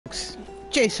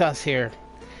Jaysos here,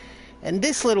 and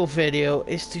this little video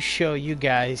is to show you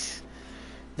guys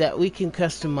that we can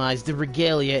customize the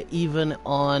Regalia even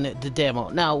on the demo.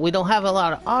 Now, we don't have a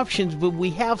lot of options, but we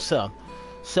have some.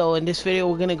 So in this video,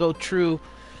 we're going to go through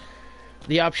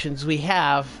the options we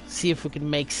have, see if we can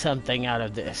make something out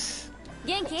of this.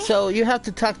 So you have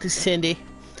to talk to Cindy,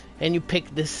 and you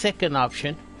pick the second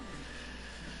option.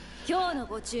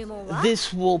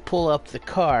 This will pull up the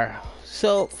car.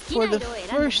 So for the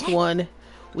first one,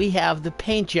 we have the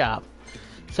paint job.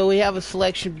 So we have a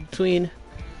selection between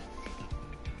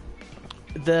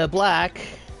the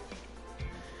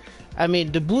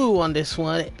the blue on this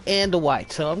one and the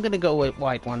white. So I'm gonna go with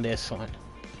white on this one.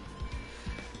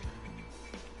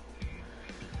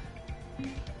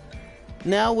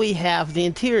 Now we have the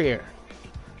interior,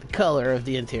 the color of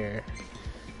the interior.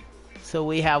 So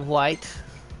we have white,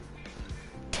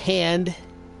 tanned,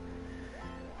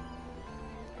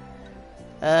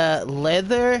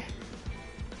 leather,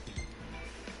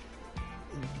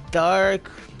 dark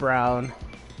brown,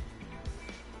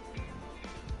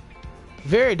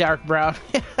 very dark brown.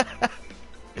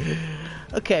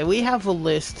 Okay, we have a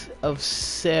list of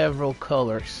several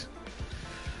colors,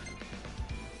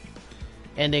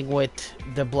 ending with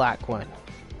the black one.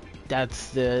 That's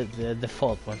the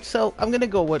default one. So I'm gonna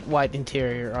go with white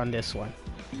interior on this one.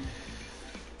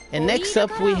 And next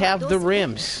up we have the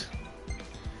rims.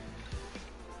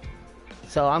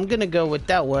 So I'm gonna go with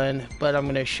that one, but I'm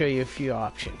gonna show you a few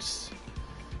options.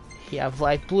 We have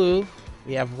light blue,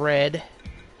 we have red,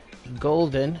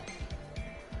 golden,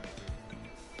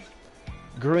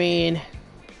 green,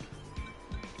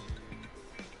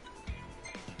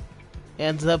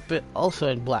 ends up also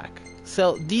in black.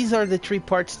 So these are the three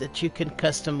parts that you can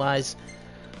customize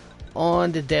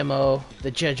on the demo,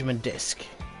 the Judgment disc.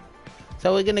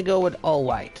 So we're gonna go with all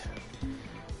white.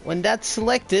 When that's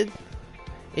selected,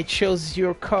 it shows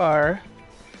your car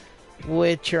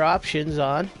with your options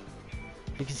on.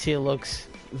 You can see it looks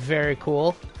very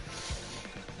cool.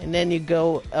 And then you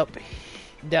go up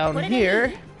down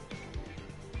here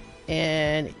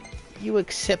and you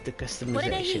accept the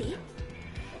customization.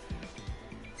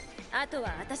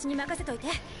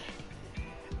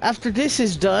 After this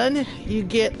is done, you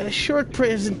get a short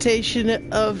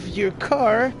presentation of your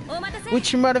car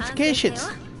with your modifications.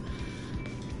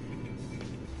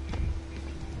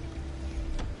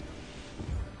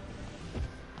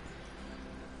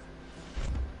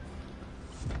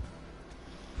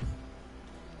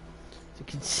 You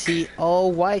can see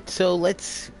all white, so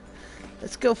let's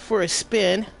go for a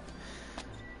spin.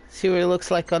 See what it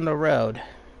looks like on the road.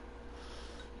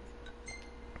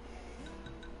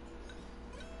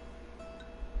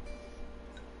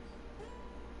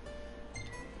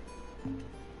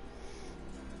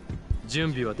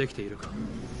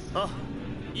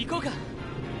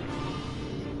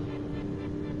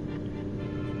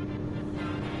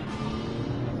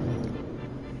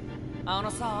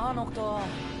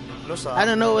 I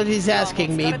don't know what he's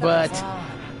asking me, but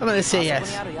I'm gonna say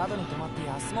yes.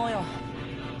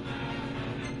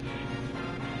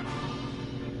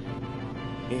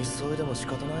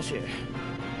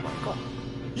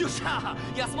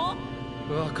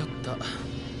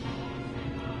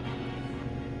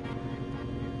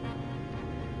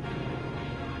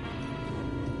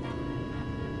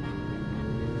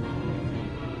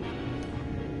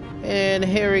 And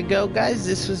here we go, guys.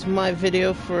 This was my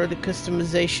video for the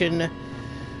customization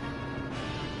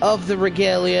of the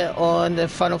Regalia on the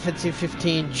Final Fantasy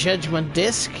XV Judgment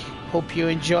disc. Hope you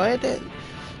enjoyed it.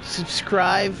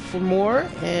 Subscribe for more,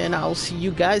 and I'll see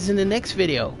you guys in the next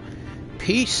video.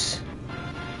 Peace.